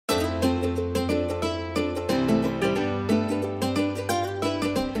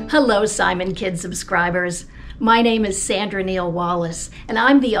Hello, Simon Kid subscribers. My name is Sandra Neil Wallace, and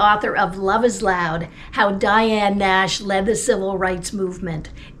I'm the author of Love is Loud, How Diane Nash Led the Civil Rights Movement,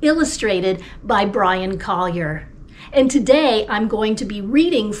 illustrated by Brian Collier. And today I'm going to be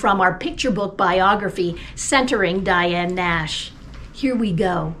reading from our picture book biography centering Diane Nash. Here we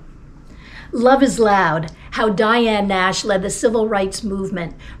go. Love is Loud, How Diane Nash Led the Civil Rights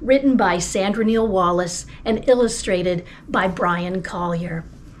Movement, written by Sandra Neil Wallace and illustrated by Brian Collier.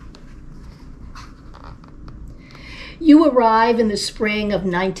 You arrive in the spring of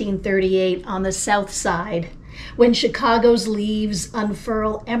 1938 on the South Side, when Chicago's leaves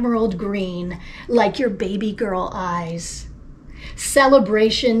unfurl emerald green like your baby girl eyes.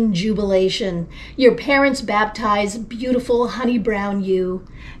 Celebration, jubilation. Your parents baptize beautiful honey brown you,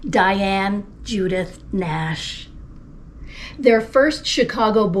 Diane Judith Nash. They're first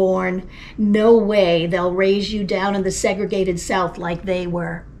Chicago born. No way they'll raise you down in the segregated South like they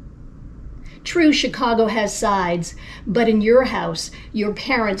were. True, Chicago has sides, but in your house, your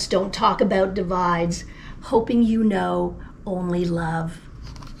parents don't talk about divides, hoping you know only love.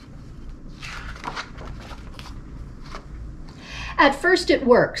 At first it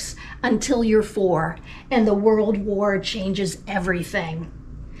works until you're 4 and the World War changes everything.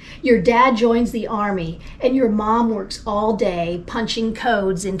 Your dad joins the army and your mom works all day punching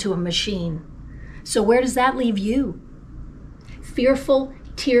codes into a machine. So where does that leave you? Fearful,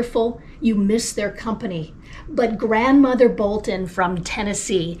 tearful, you miss their company, but Grandmother Bolton from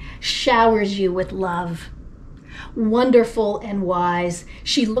Tennessee showers you with love. Wonderful and wise,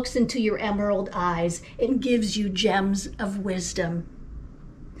 she looks into your emerald eyes and gives you gems of wisdom.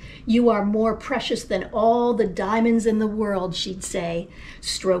 You are more precious than all the diamonds in the world, she'd say,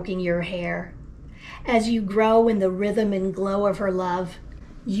 stroking your hair. As you grow in the rhythm and glow of her love,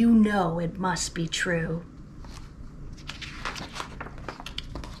 you know it must be true.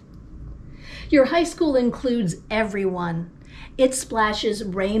 Your high school includes everyone. It splashes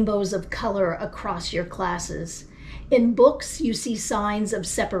rainbows of color across your classes. In books, you see signs of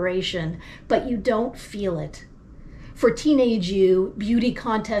separation, but you don't feel it. For teenage you, beauty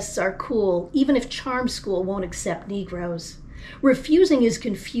contests are cool, even if charm school won't accept Negroes. Refusing is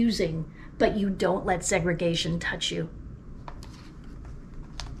confusing, but you don't let segregation touch you.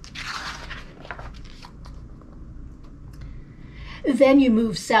 Then you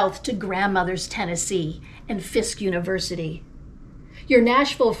move south to Grandmother's Tennessee and Fisk University. Your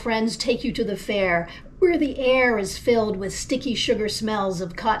Nashville friends take you to the fair, where the air is filled with sticky sugar smells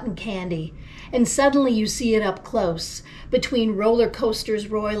of cotton candy, and suddenly you see it up close, between roller coasters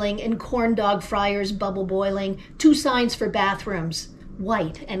roiling and corn dog fryers bubble boiling, 2 signs for bathrooms,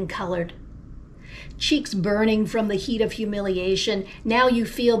 white and colored. Cheeks burning from the heat of humiliation, now you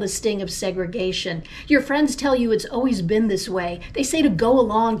feel the sting of segregation. Your friends tell you it's always been this way. They say to go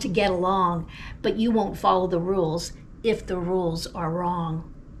along to get along, but you won't follow the rules if the rules are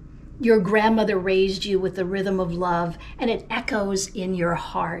wrong. Your grandmother raised you with the rhythm of love, and it echoes in your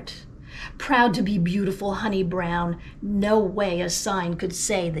heart. Proud to be beautiful honey brown, no way a sign could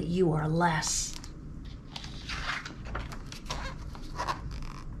say that you are less.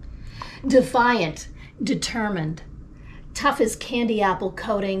 Defiant, determined, tough as candy apple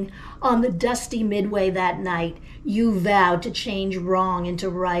coating, on the dusty midway that night, you vowed to change wrong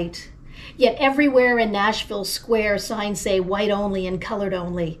into right. Yet everywhere in Nashville Square, signs say white only and colored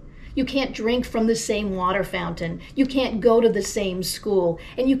only. You can't drink from the same water fountain. You can't go to the same school,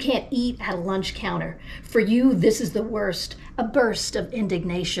 and you can't eat at a lunch counter. For you, this is the worst, a burst of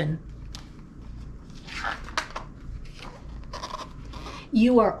indignation.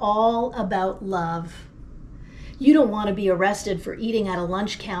 You are all about love. You don't want to be arrested for eating at a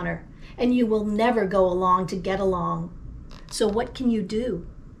lunch counter, and you will never go along to get along. So what can you do?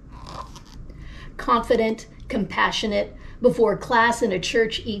 Confident, compassionate, before class in a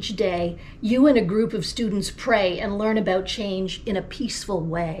church each day, you and a group of students pray and learn about change in a peaceful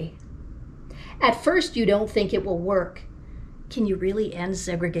way. At first, you don't think it will work. Can you really end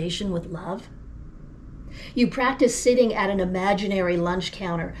segregation with love? You practice sitting at an imaginary lunch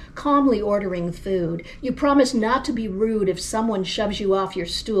counter, calmly ordering food. You promise not to be rude if someone shoves you off your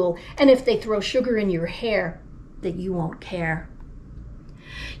stool, and if they throw sugar in your hair, that you won't care.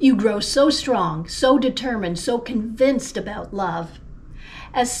 You grow so strong, so determined, so convinced about love.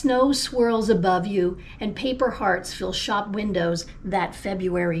 As snow swirls above you and paper hearts fill shop windows that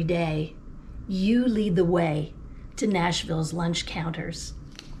February day, you lead the way to Nashville's lunch counters.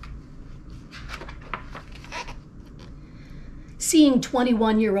 Seeing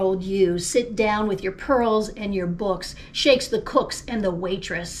 21-year-old you sit down with your pearls and your books shakes the cooks and the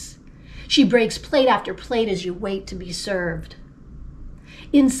waitress. She breaks plate after plate as you wait to be served.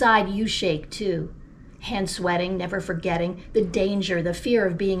 Inside you shake too, hand sweating, never forgetting the danger, the fear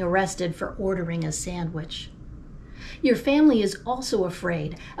of being arrested for ordering a sandwich. Your family is also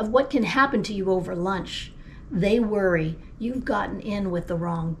afraid of what can happen to you over lunch. They worry you've gotten in with the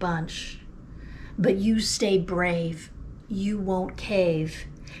wrong bunch. But you stay brave. You won't cave.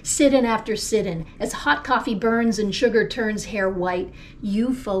 Sit-in after sit-in, as hot coffee burns and sugar turns hair white,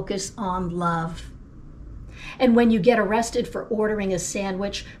 you focus on love. And when you get arrested for ordering a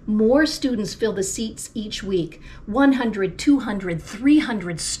sandwich, more students fill the seats each week, 100, 200,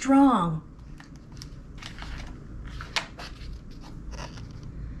 300 strong.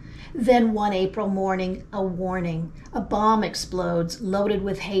 Then one April morning, a warning. A bomb explodes, loaded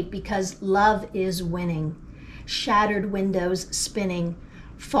with hate because love is winning. Shattered windows spinning,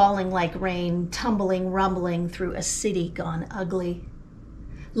 falling like rain, tumbling, rumbling through a city gone ugly.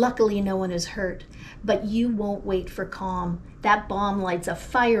 Luckily, no one is hurt, but you won't wait for calm. That bomb lights a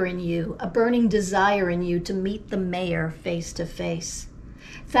fire in you, a burning desire in you to meet the mayor face to face.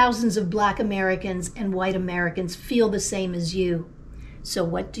 Thousands of Black Americans and white Americans feel the same as you. So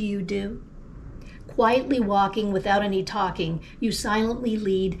what do? Quietly walking without any talking, you silently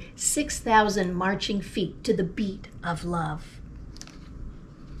lead 6,000 marching feet to the beat of love.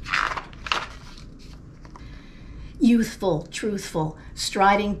 Youthful, truthful,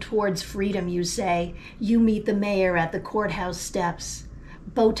 striding towards freedom, you say. You meet the mayor at the courthouse steps.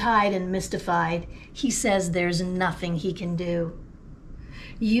 Bow-tied and mystified, he says there's nothing he can do.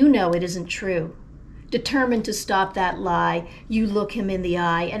 You know it isn't true. Determined to stop that lie, you look him in the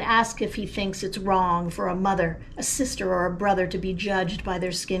eye and ask if he thinks it's wrong for a mother, a sister, or a brother to be judged by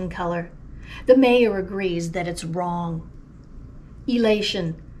their skin color. The mayor agrees that it's wrong.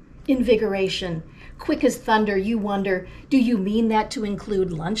 Elation, invigoration, quick as thunder, you wonder, do you mean that to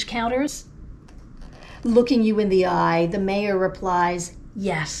include lunch counters? Looking you in the eye, the mayor replies,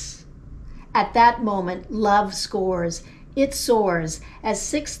 yes. At that moment, love scores. It soars as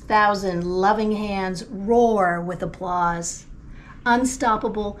 6,000 loving hands roar with applause.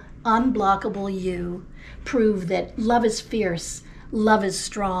 Unstoppable, unblockable you prove that love is fierce, love is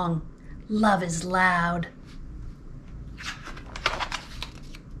strong, love is loud.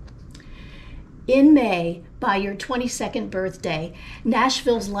 In May, by your 22nd birthday,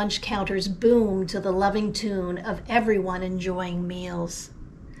 Nashville's lunch counters boom to the loving tune of everyone enjoying meals.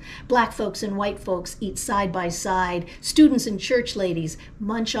 Black folks and white folks eat side by side. Students and church ladies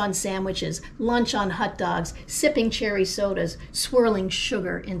munch on sandwiches, lunch on hot dogs, sipping cherry sodas, swirling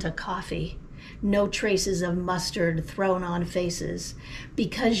sugar into coffee. No traces of mustard thrown on faces.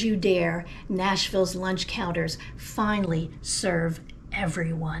 Because you dare, Nashville's lunch counters finally serve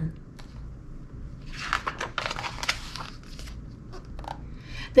everyone.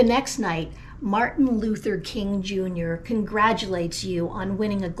 The next night, Martin Luther King Jr. congratulates you on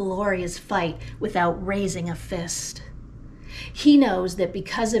winning a glorious fight without raising a fist. He knows that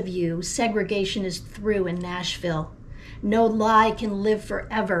because of you, segregation is through in Nashville. No lie can live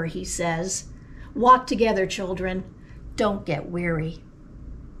forever, he says. Walk together, children. Don't get weary.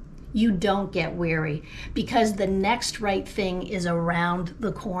 You don't get weary because the next right thing is around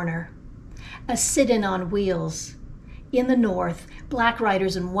the corner. A sit-in on wheels. In the North, black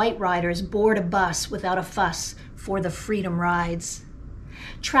riders and white riders board a bus without a fuss for the freedom rides.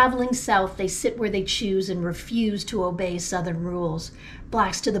 Traveling south, they sit where they choose and refuse to obey Southern rules,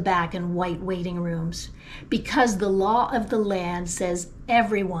 blacks to the back and white waiting rooms, because the law of the land says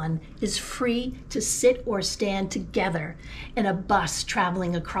everyone is free to sit or stand together in a bus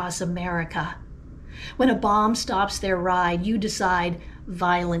traveling across America. When a bomb stops their ride, you decide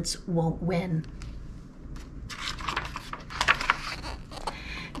violence won't win.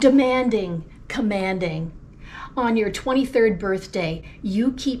 Demanding, commanding. On your 23rd birthday,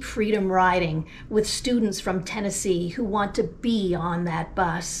 you keep freedom riding with students from Tennessee who want to be on that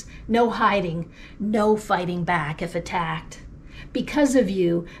bus. No hiding, no fighting back if attacked. Because of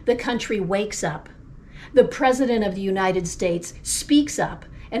you, the country wakes up. The President of the United States speaks up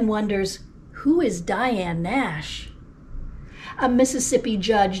and wonders, who is Diane Nash? A Mississippi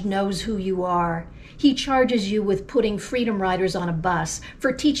judge knows who you are. He charges you with putting freedom riders on a bus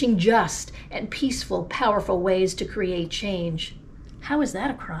for teaching just and peaceful, powerful ways to create change. How is that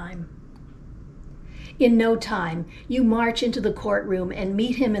a crime? In no time, you march into the courtroom and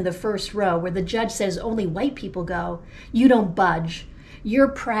meet him in the first row where the judge says only white people go. You don't budge. You're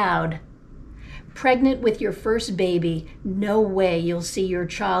proud. Pregnant with your first baby, no way you'll see your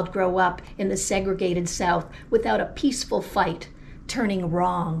child grow up in the segregated South without a peaceful fight, turning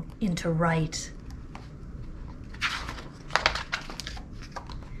wrong into right.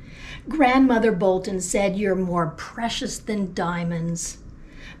 Grandmother Bolton said you're more precious than diamonds.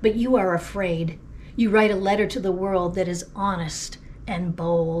 But you are afraid. You write a letter to the world that is honest and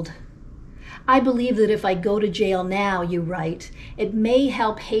bold. I believe that if I go to jail now, you write, it may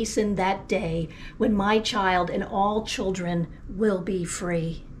help hasten that day when my child and all children will be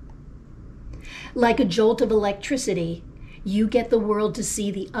free. Like a jolt of electricity, you get the world to see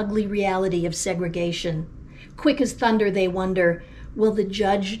the ugly reality of segregation. Quick as thunder, they wonder, will the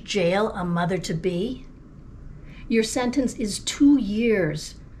judge jail a mother-to-be? Your sentence is 2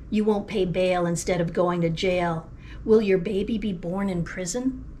 years. You won't pay bail instead of going to jail. Will your baby be born in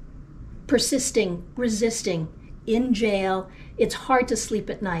prison? Persisting, resisting, in jail, it's hard to sleep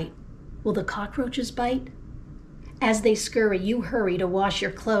at night. Will the cockroaches bite? As they scurry, you hurry to wash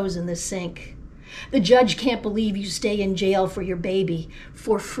your clothes in the sink. The judge can't believe you stay in jail for your baby,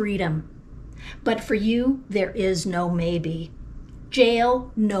 for freedom. But for you, there is no maybe.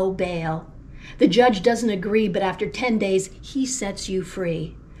 Jail, no bail. The judge doesn't agree, but after 10 days, he sets you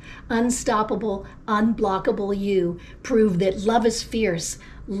free. Unstoppable, unblockable you prove that love is fierce,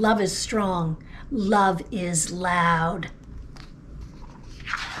 love is strong, love is loud.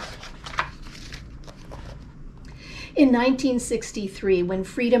 In 1963, when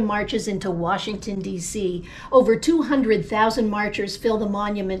freedom marches into Washington, D.C., over 200,000 marchers fill the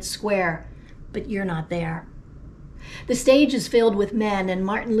Monument Square, but you're not there. The stage is filled with men and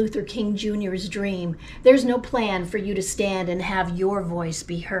Martin Luther King Jr.'s dream. There's no plan for you to stand and have your voice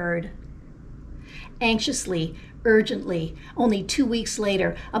be heard. Anxiously, urgently, only 2 weeks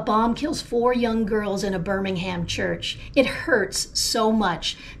later, a bomb kills 4 young girls in a Birmingham church. It hurts so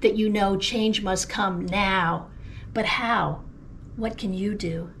much that you know change must come now. But how? What can you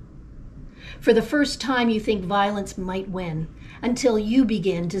do? For the first time, you think violence might win, until you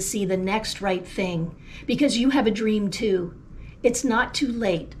begin to see the next right thing, because you have a dream too. It's not too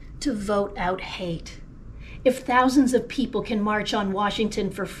late to vote out hate. If thousands of people can march on Washington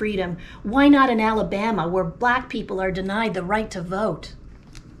for freedom, why not in Alabama, where Black people are denied the right to vote?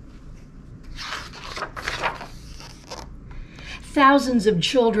 Thousands of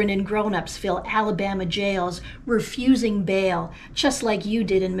children and grown-ups fill Alabama jails, refusing bail, just like you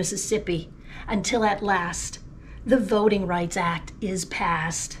did in Mississippi, until at last, the Voting Rights Act is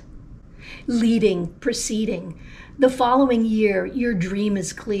passed. Leading, proceeding. The following year, your dream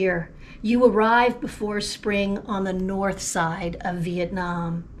is clear. You arrive before spring on the north side of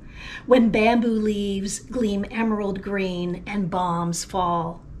Vietnam, when bamboo leaves gleam emerald green and bombs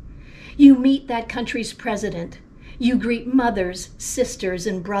fall. You meet that country's president. You greet mothers, sisters,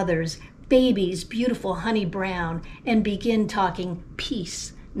 and brothers, babies beautiful honey brown, and begin talking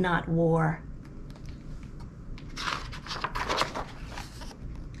peace, not war.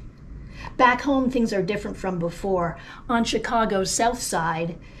 Back home, things are different from before. On Chicago's south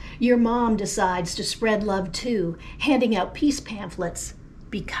side, your mom decides to spread love too, handing out peace pamphlets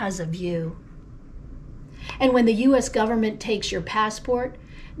because of you. And when the U.S. government takes your passport,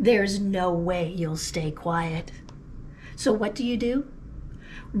 there's no way you'll stay quiet. So what do?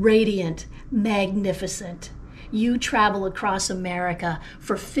 Radiant, magnificent. You travel across America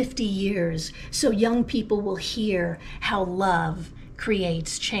for 50 years so young people will hear how love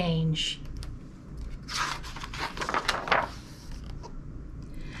creates change.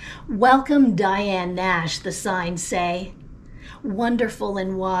 Welcome, Diane Nash, the signs say. Wonderful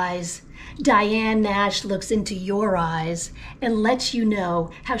and wise, Diane Nash looks into your eyes and lets you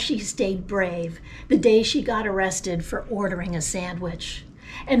know how she stayed brave the day she got arrested for ordering a sandwich,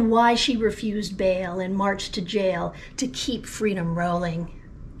 and why she refused bail and marched to jail to keep freedom rolling.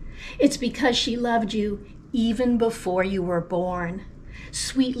 It's because she loved you even before you were born.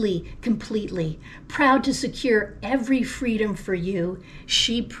 Sweetly, completely, proud to secure every freedom for you,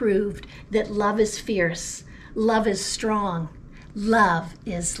 she proved that love is fierce, love is strong, love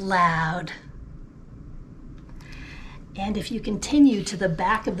is loud. And if you continue to the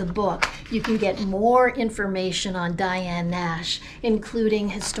back of the book, you can get more information on Diane Nash, including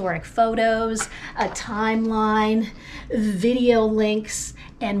historic photos, a timeline, video links,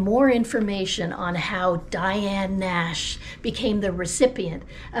 and more information on how Diane Nash became the recipient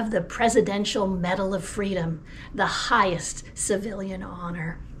of the Presidential Medal of Freedom, the highest civilian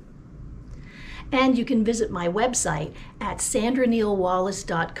honor. And you can visit my website at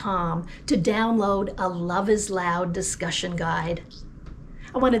sandraneilwallace.com to download a Love is Loud discussion guide.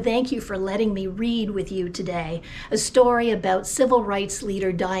 I want to thank you for letting me read with you today a story about civil rights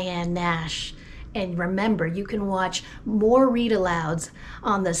leader Diane Nash. And remember, you can watch more read-alouds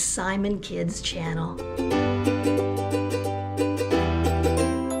on the Simon Kids channel.